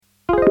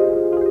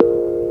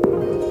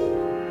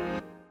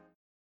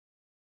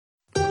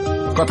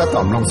ก็ถ้าต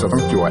อมลงจะต้อ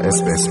งจั่ว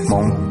SBS ม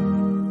ง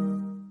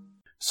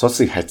số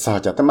sự hại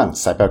cho tới mảng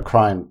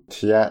cybercrime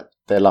thì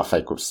để là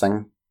phải cục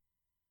xanh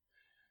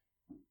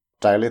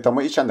trái lên tao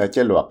mới chọn để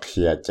chế luật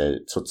kia chế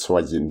xuất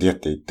xóa dinh điệt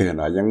thì từ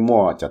nó những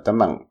mua cho tới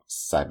mảng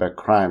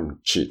cybercrime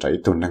chỉ thấy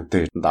tuần năng từ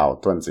đào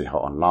tuần gì họ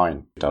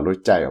online đào lối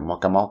chạy ở một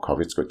cái mỏ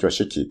covid của chúa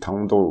sĩ chỉ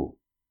thông đủ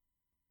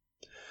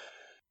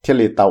thì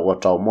lý tàu ở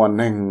trong mua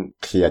năng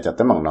kia cho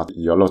tới mảng nó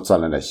yếu lột cho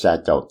nên là xa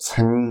cháu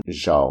chân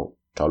dầu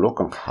trong lúc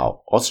còn học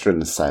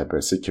Australian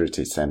Cyber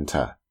Security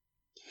Center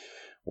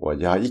我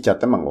要一家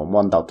的嘛，我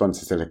摸到东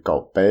西这里搞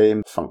被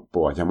放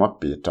播，要么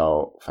比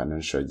较反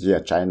正是业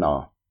在呢。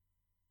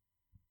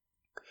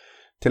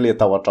这里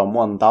到我找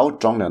摸到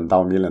中人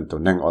到米人都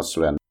能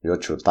Australian 有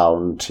出到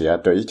企业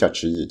对一家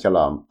主义叫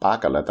了八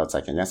个了，到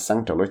在个人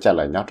生着路下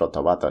来，要找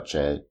到我到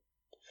这。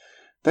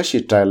但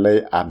是在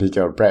里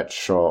Abigail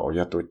Bradshaw 我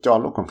要都叫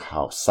路更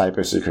好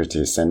Cyber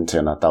Security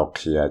Center 那到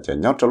企业就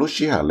要找路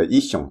适合了一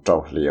项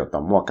做了，到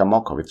摸个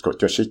摸 COVID 个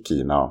就是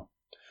几呢。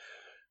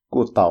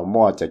กูเต่า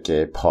มั่วจะเก็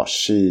บพอ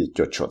ชี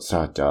จุดชุดซะ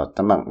จะ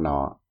ตั้งมั่งเนา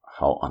ะเข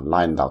าออนไล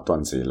น์ดาวต้น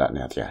สีละเ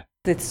นี่ยที่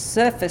The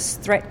surface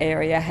threat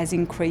area has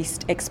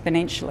increased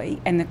exponentially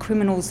and the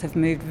criminals have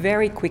moved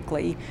very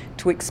quickly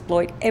to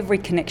exploit every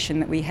connection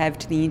that we have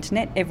to the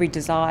internet. Every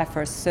desire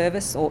for a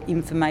service or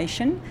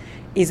information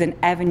is an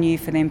avenue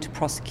for them to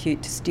prosecute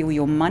to steal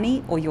your money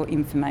or your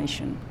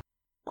information.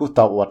 กูเ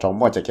ต่าว่าจะ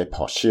มั่วจะเก็บพ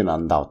อชีนั้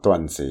นดาวต้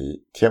นสี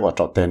เทียบว่าจ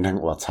ะเต้นหนึ่ง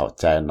ว่าเข้า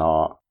ใจเนา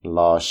ะ老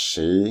师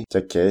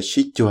这个是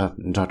就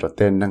找着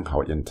电能好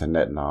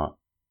internet 呢，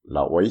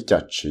老我一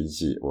家去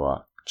意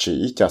我去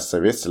一家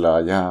service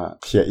了呀，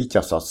贴一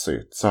家小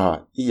事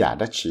做一样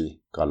的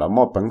去，搞了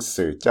没本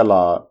事叫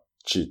了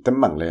去登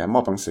门了呀，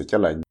没本事叫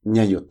了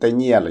年有得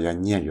年了呀，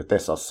年有得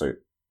小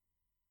事。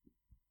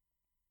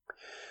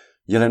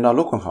原来那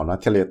路况好呢，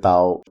贴了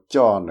到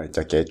叫呢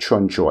这个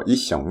穿着一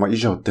项么一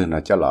周的呢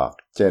叫了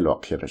接落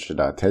去的是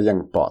的，贴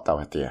样报道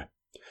的。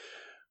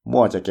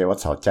มั่วจะเกี่ยวกับ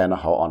เข้าใจนะ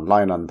เขาออนไล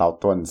น์นั้นดาว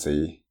ต้นสี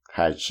ใ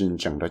ห้จริง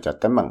จังโดยจะ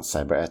ตั้งมั่ง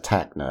cyber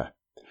attack เนอะ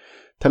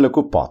ถ้าเรา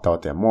กูบอกตัว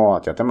แต่มั่ว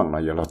จะตั้งมั่งเรา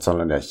อยู่เราจนเ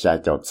ราเนี่ยใช้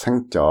จะชั้น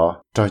จ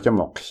ะจะหม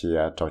กเขีย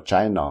จะใจ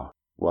เนาะ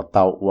ว่า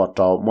ตัวว่าจ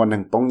ะมั่วหนึ่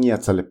งปงเงีย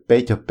จะเลยไ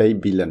ป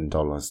billion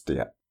dollars เดี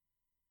ย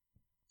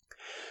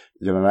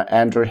อยู่แล้วแอ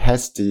นดรูว์เฮ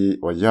สตี้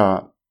ว่าย่อ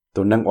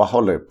ตัวนึงว่าเขา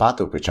เลยป้า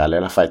ตัวผู้ชายเลย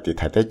ละไฟติดไ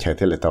ทยได้เฉย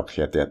ที่เลยตัวเขี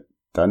ยเดีย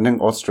แต่นึง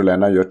ออสเตรเลีย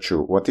น่ะอยู่จู่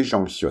ว่าที่จ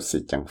งเสียสิ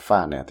จังฟ้า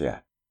เนี่ยเดีย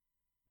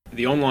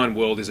The online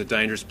world is a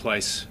dangerous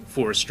place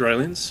for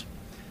Australians.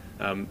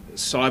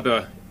 Cyber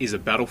is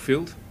a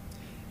battlefield,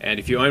 and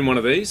if you own one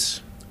of these,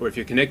 or if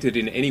you're connected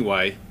in any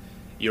way,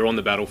 you're on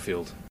the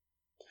battlefield.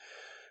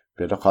 เ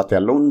ป็นเขาแต่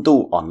ลุ้นดู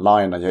ออนไล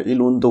น์นะอย่าอี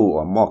ลุ้นดู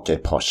ว่ามั่วเก็บ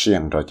พอเสีย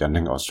งโดยจะนึ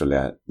งออสเตรเลี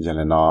ยอย่างเล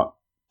ยเนาะ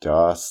จะ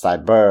ไซ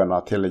เบอร์เนา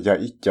ะที่เราอย่า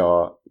อีจะ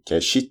เก็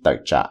บชิดต่อ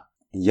จะ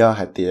อย่าใ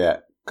ห้เดีย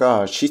ก็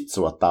ชิด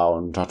ตัวตาว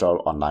จะ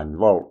ออนไลน์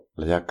วอลแ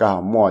ล้วก็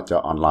มั่วจะ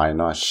ออนไลน์เ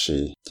นาะสิ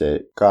เจ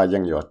ก็ยั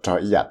งอยู่จะ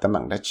อีอยากตั้ง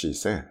มั่งได้ชี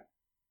เซ่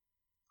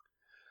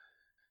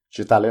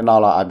จุดตาเล่นเ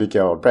ราอาบิเก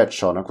ลเบรดโช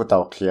ว์นะกูเตา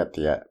เคลียร์เ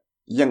ดีย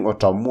ยังอด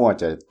จะมั่ว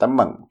จะตั้ง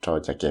มั่ง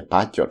จะเก็บป้า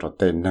จุดตัวเ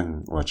ต้นหนึ่ง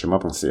ว่าจะมา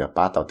เป็นเสีย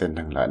ป้าตัวเต้นห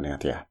นึ่งเลยเนี่ย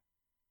เดีย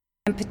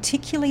And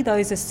particularly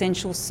those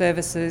essential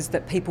services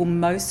that people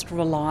most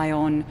rely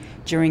on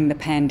during the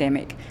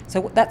pandemic. So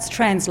that's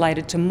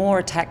translated to more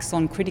attacks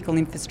on critical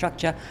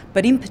infrastructure,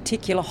 but in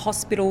particular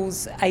hospitals,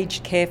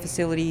 aged care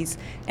facilities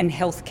and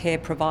healthcare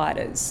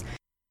providers.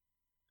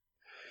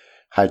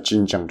 ให้จริ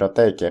งจังจะไ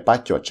ด้เก็บป้า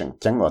จุด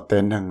จังว่าเต้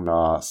นหนึ่งเน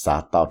าะสา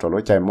ต่อจะ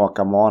รู้ใจมั่ว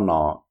กับมั่วเน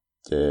าะ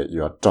จะอ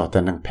ยู่จ่อเต้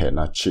นหนึ่งเพจเน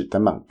าะชีตั้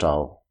งมั่งจ่อ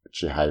จ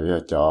ะให้เยอ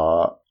ะจ่อ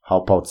เขา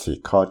พอสี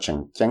ข้อ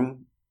จัง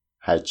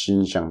ให้จริง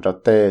จังจะ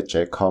เต้เจ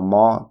คอม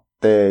อ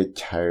เต้ใ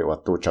ช้ว่า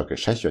ตัวจอก็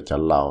ใช้อยู่จะ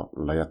เรา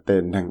เลยเต้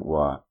นหนึ่ง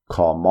ว่าค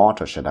อมอจ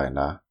ะใช้ได้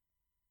นะ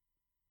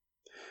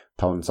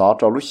ทอนซอ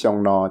จะรู้ช่อง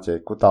นอเจ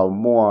กูเตา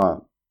มั่ว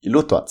อี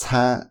รู้ตัวช้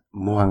า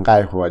มัวง่า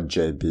ยหัว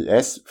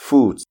JBS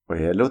Foods เว้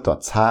ยรู้ตัว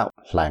ช้า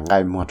หลายง่า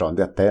ยมัวจอนเ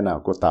ดียเต้นะ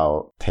กูเตา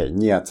เทเ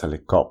นียจะเลย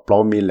ก็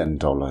$1 million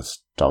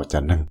เราจะ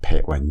นั่งเพ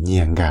จว่าเงี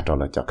ยงกาเ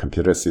ราจะคอมพิ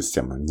วเตอร์ซิสเต็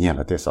มเงียแ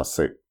ล้วเต้สอ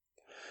สึก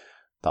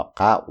ต่อ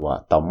ก้าว่า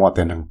ต่อมัวเ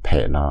ต้นนั่งเพ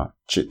จเนาะ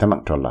จิตทั้งหม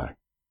ดเลย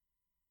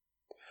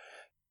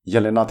ยั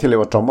งเลยนอที่เรียก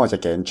ว่าจอมจะ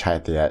เกณฑ์ชาย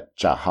เดีย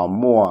จะหา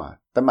มัว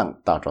ตั้งมั่ง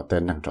ต่อจอเต้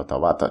นนั่งจอแต่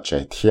ว่าต่อเจ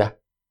เทีย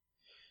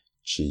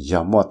chỉยา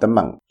มัวตั้ง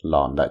มั่งหล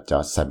อนได้จะ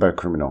cyber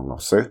criminal ง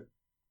ซื้อ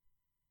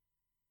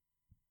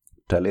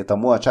แต่เรียกต่อ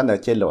มัวฉันได้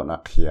เจโลนะ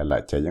เขียเลย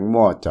จะยัง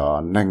มัวจะ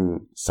นั่ง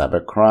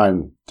cyber crime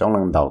จ้อง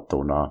นั่งดาวตั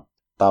วเนาะ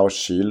ตาว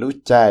สีรู้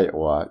ใจ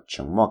ว่า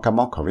ถึงมัวกับ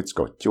มัวโควิด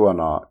ก็จัวเ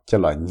นาะจะ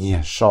เลยเนี่ย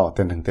ชอเ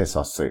ต้นนั่งเตะส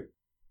อสึก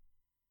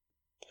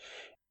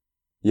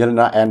ยังน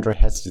ะแอนดรูว์เ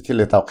ฮสที่เ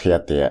ลยตาวเขีย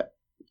เดีย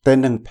เต้น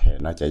หนึ่งเพจ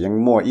นะจะยัง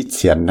มั่วอีเ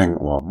ฉียนหนึ่ง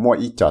ว่ามั่ว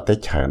อีจอได้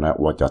เฉินนะ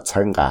ว่าจะเ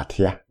ชิงกาเ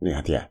ทียนี่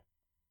เทีย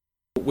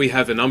We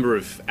have a number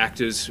of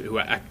actors who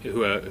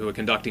are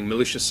conducting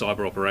malicious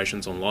cyber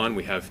operations online.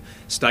 We have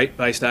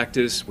state-based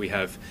actors. We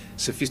have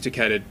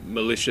sophisticated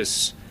malicious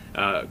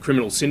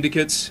criminal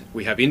syndicates.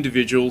 We have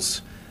individuals.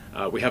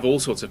 We have all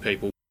sorts of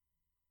people.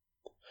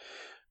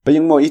 ไป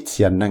ยังมั่วอีเ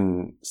ฉียนหนึ่ง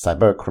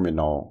cyber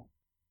criminal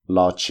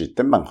lo chỉ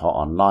tới bằng họ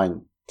online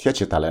thiết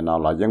chỉ tại nó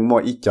là những mua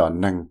ít cho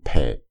nâng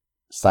phe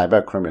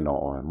cyber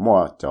criminal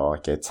mua cho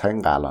cái chân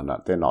gà là nó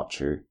tên nó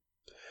chứ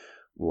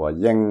và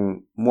những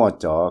mua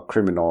cho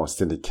criminal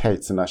syndicate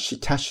nó xí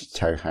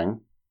chơi hàng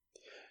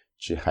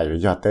chỉ hay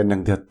do tên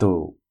nâng được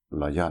tù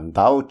là do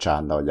đau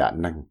tràn đầu dạ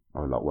nâng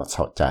là vật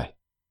sầu chạy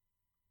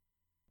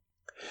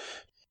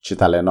chỉ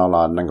tại nó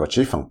là nâng có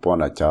chỉ phòng buôn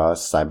là cho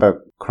cyber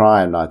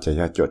crime nó chỉ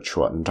cho chuột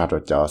chuột ra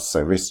rồi cho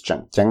service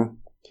chẳng chăng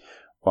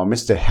và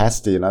Mr.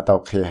 Hasty nó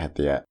tao khi hạt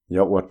địa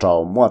có một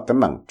trò mua tấm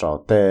bằng trò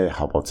tê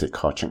học bộ chỉ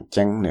khó chẳng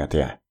chăng nè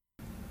địa.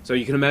 So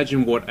you can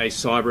imagine what a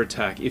cyber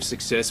attack, if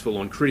successful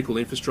on critical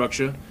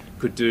infrastructure,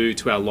 could do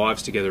to our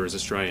lives together as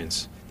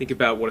Australians. Think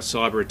about what a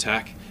cyber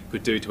attack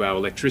could do to our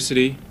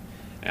electricity,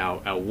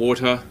 our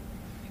water,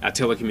 our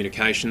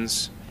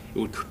telecommunications.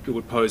 It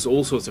would pose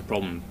all sorts of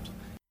problems.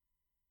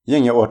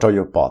 Nhưng có trò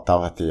có bỏ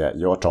tao hạt địa,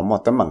 có trò mua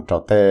tấm bằng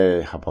trò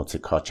tê học bộ chỉ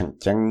khó chẳng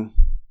chăng.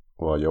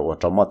 Và có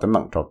trò mua tấm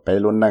bằng trò bé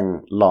luôn nâng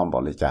lom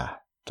bỏ lý trả.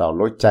 Trò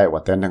lối chạy của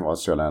tên nâng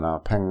Australia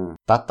nó phăng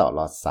tát tạo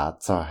là xa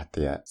cho hạt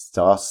địa.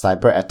 Cho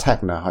cyber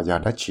attack nó họ do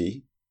đó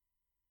chỉ.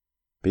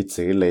 Bị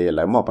xử lý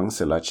lấy một bằng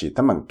sự là chỉ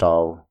tấm bằng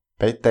trò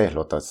bé tê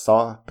lộ tờ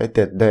xó, bé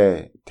tê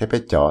đê, thế bé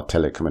cho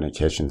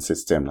telecommunication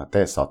system là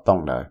tê xó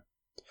tông đời.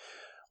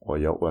 Và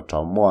có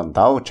trò mua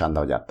đáo chẳng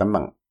đầu giả tấm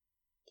bằng.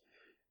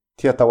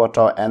 Thì tao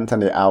cho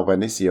Anthony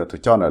Albanese tụi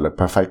cho nó là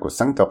perfect của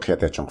sáng tạo khi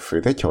để trong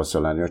phía thế chỗ số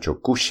là chủ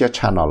cú xe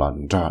channel là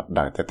đó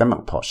đại để tấm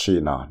bằng phổ xí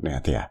nó nè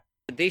thì.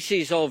 This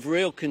is of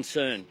real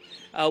concern.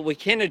 We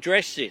can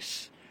address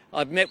this.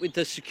 I've met with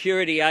the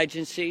security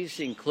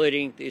agencies,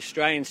 including the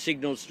Australian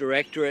Signals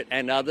Directorate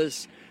and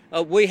others.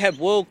 We have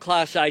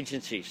world-class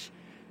agencies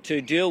to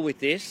deal with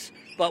this,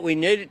 but we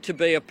need it to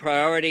be a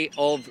priority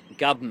of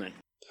government.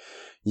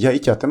 Giờ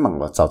cho tấm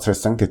bằng là tạo sự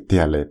sáng thực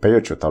tiệt lệ bây giờ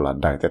chủ tao là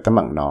đại để tấm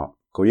bằng nó.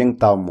 Cô yên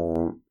tao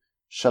mù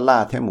sẽ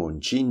là thế mù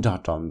chín ra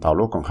trong tao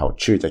lúc còn học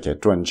chữ cho cái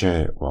chuyên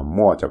chế và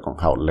mua cho con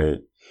học lệ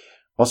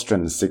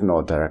Australian Signal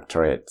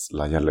Directorate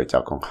là do lựa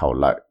chọn con học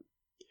lại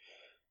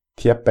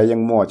thiếp bây giờ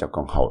mua cho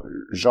con học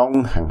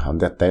rong hàng hầm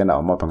để tế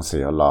nào mua bằng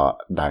sự là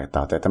đại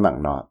tao để tấm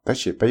bằng nó tới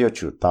chỉ bây giờ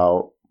chủ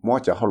tao mua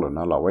cho học lựa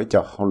nó là với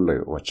cho học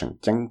lựa và chẳng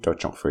chắn cho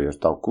trong phía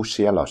tao cú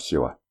xe là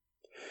siêu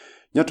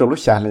nhớ trong lúc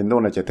xa lên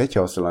luôn là cho tới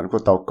chiều sự lần của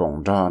tao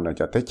cùng ra nó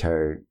cho tới chơi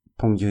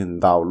thông dương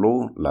đào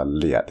lú là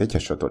lìa tới cho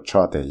số tổ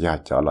cho để ra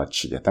cho là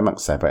chỉ tấm bằng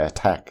cyber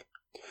attack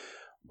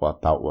và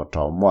tàu ở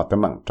trò mua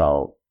tấm bằng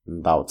trò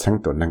đào chân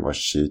tổ năng ở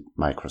sheet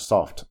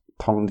Microsoft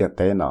thông địa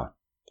tế nó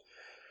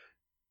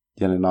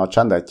cho nên nó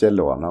chẳng để chế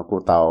lụa nó của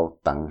tàu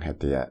tăng hệ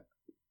địa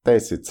tế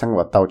sự chân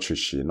và tàu chủ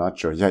sĩ nó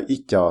chủ yếu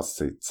ít cho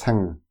sự chân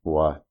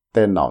và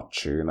tế nào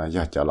chữ nó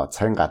do cho là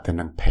chân cả tên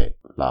năng phê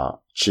là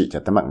chỉ cho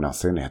tấm bằng nó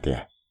xứ này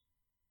địa.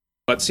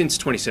 But since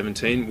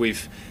 2017,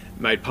 we've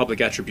made public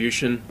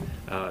attribution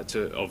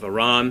of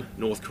Iran,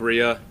 North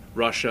Korea,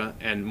 Russia,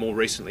 and more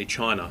recently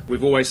China.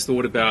 We've always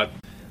thought about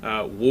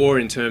war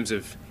in terms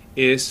of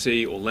air,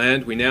 sea, or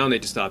land. We now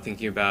need to start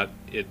thinking about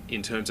it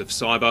in terms of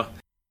cyber.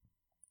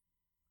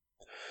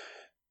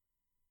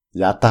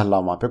 Dạ ta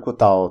là mà biết của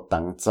tao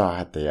tăng cho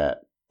hạt địa,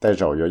 tới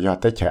rồi do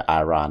tới chơi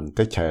Iran,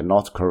 tới chơi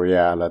North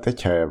Korea, là tới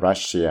chơi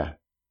Russia.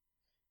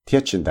 Thiết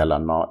chính là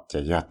nó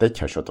chỉ do tới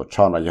chơi số tổ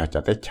cho nó do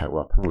cho tới chơi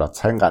và phăng là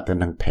sáng cả tên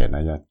năng phê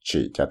này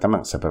chỉ cho tấm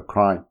bằng cyber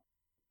crime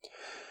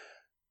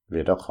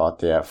vì đó khó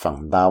thì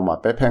phẳng đau mà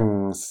bé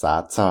phăng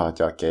xả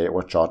cho cái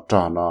ô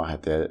cho nó hay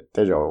thì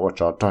tới rồi ô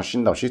cho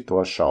xin đầu xin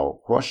tua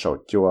sầu hóa sầu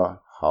chua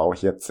hậu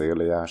hiệp chữ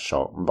là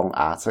sầu bông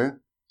á chứ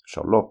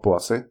sầu lô bùa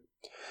chứ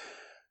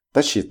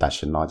tất chỉ tại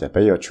xin nó chỉ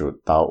bây giờ chủ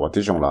tàu ở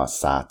tí trong là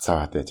xả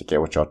thì chỉ cái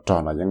ô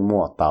cho nó những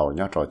mua tàu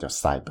nhớ rồi cho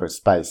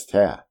cyberspace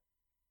thế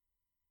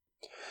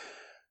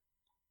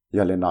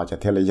giờ lên nó cho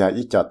thế là giờ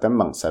ít cho tấm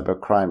bằng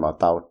cybercrime mà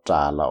tàu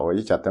trả là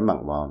ít cho tấm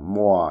bằng mà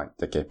mua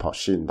cho cái phò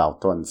xin tàu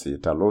tuần gì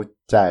cho lúc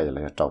chạy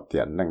là trâu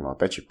tiền nên mà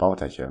bé chỉ bao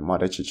thời giờ mua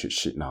để chỉ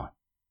xịn nó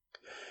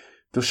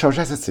tu sau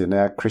ra sự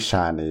này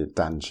Krishani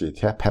dan chỉ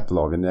theo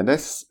Pablo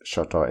Vinales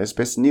cho tàu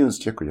SBS News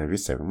cho quý vị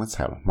xem một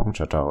sao mong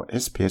cho tàu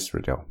SBS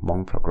Radio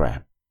mong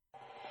program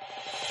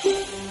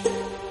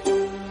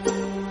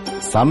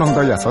Sám nông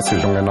tôi sử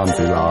dụng cái nón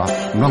gì là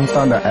nông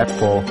tao là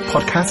Apple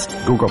Podcast,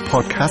 Google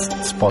Podcast,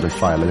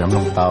 Spotify là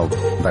nông tao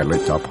đại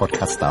lựa chọn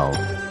podcast tao.